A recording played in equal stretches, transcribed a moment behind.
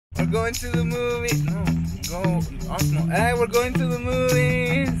We're going to the movies. No, go Osmo. Hey, we're going to the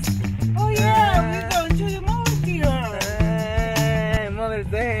movies. Oh yeah, we're going to the movie theater. Hey, Mother's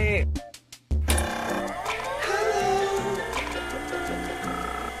Day.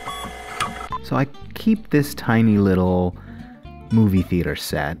 So I keep this tiny little movie theater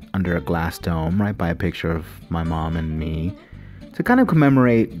set under a glass dome right by a picture of my mom and me to kind of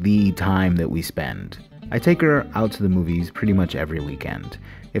commemorate the time that we spend. I take her out to the movies pretty much every weekend.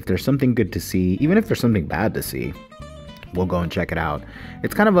 If there's something good to see, even if there's something bad to see, we'll go and check it out.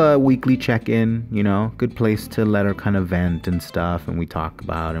 It's kind of a weekly check-in, you know, good place to let her kind of vent and stuff, and we talk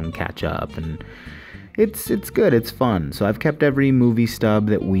about and we catch up, and it's good, it's fun. So I've kept every movie stub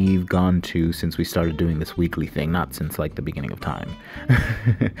that we've gone to since we started doing this weekly thing, not since like the beginning of time,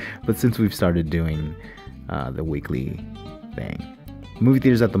 but since we've started doing the weekly thing. Movie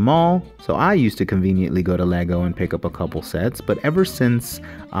theaters at the mall, so I used to conveniently go to Lego and pick up a couple sets, but ever since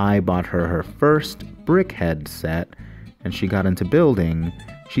I bought her first brickhead set and she got into building,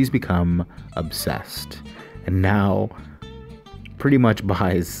 she's become obsessed, and now pretty much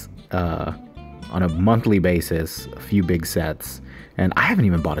buys on a monthly basis a few big sets, and I haven't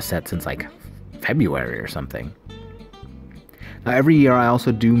even bought a set since like February or something. Now, every year I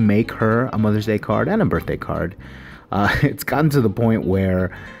also do make her a Mother's Day card and a birthday card. It's gotten to the point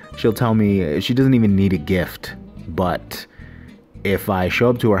where she'll tell me she doesn't even need a gift, but if I show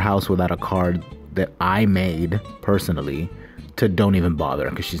up to her house without a card that I made personally, to don't even bother,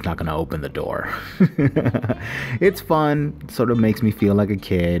 because she's not going to open the door. It's fun. It sort of makes me feel like a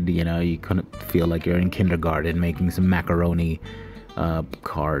kid. You know, you couldn't feel like you're in kindergarten making some macaroni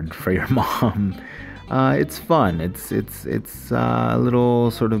card for your mom. It's fun. It's a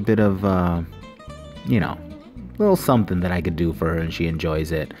little sort of bit of, you know, little something that I could do for her, and she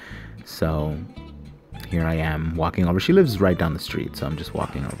enjoys it. So here I am walking over. She lives right down the street, so I'm just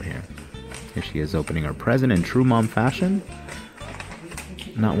walking over here. Here she is opening her present in true mom fashion,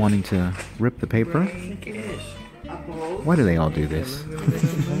 not wanting to rip the paper. Why do they all do this?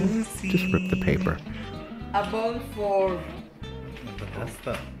 Just rip the paper. A bowl for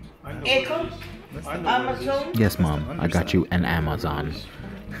Echo, Amazon. Yes, Mom, I got you an Amazon.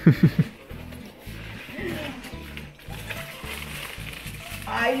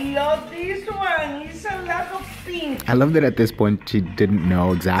 I love this one. It's a lot of pink. I love that at this point she didn't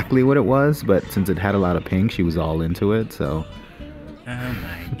know exactly what it was, but since it had a lot of pink, she was all into it, so oh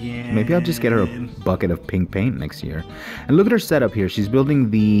my God. Maybe I'll just get her a bucket of pink paint next year. And look at her setup here. She's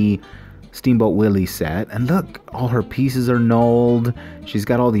building the Steamboat Willie set, and look, all her pieces are knolled. She's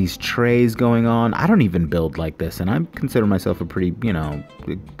got all these trays going on. I don't even build like this, and I consider myself a pretty, you know,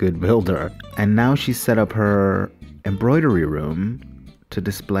 good builder. And now she's set up her embroidery room to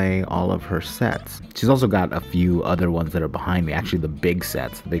display all of her sets. She's also got a few other ones that are behind me, actually the big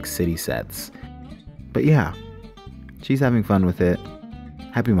sets, the big city sets. But yeah, she's having fun with it.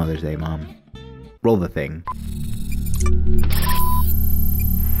 Happy Mother's Day, Mom. Roll the thing.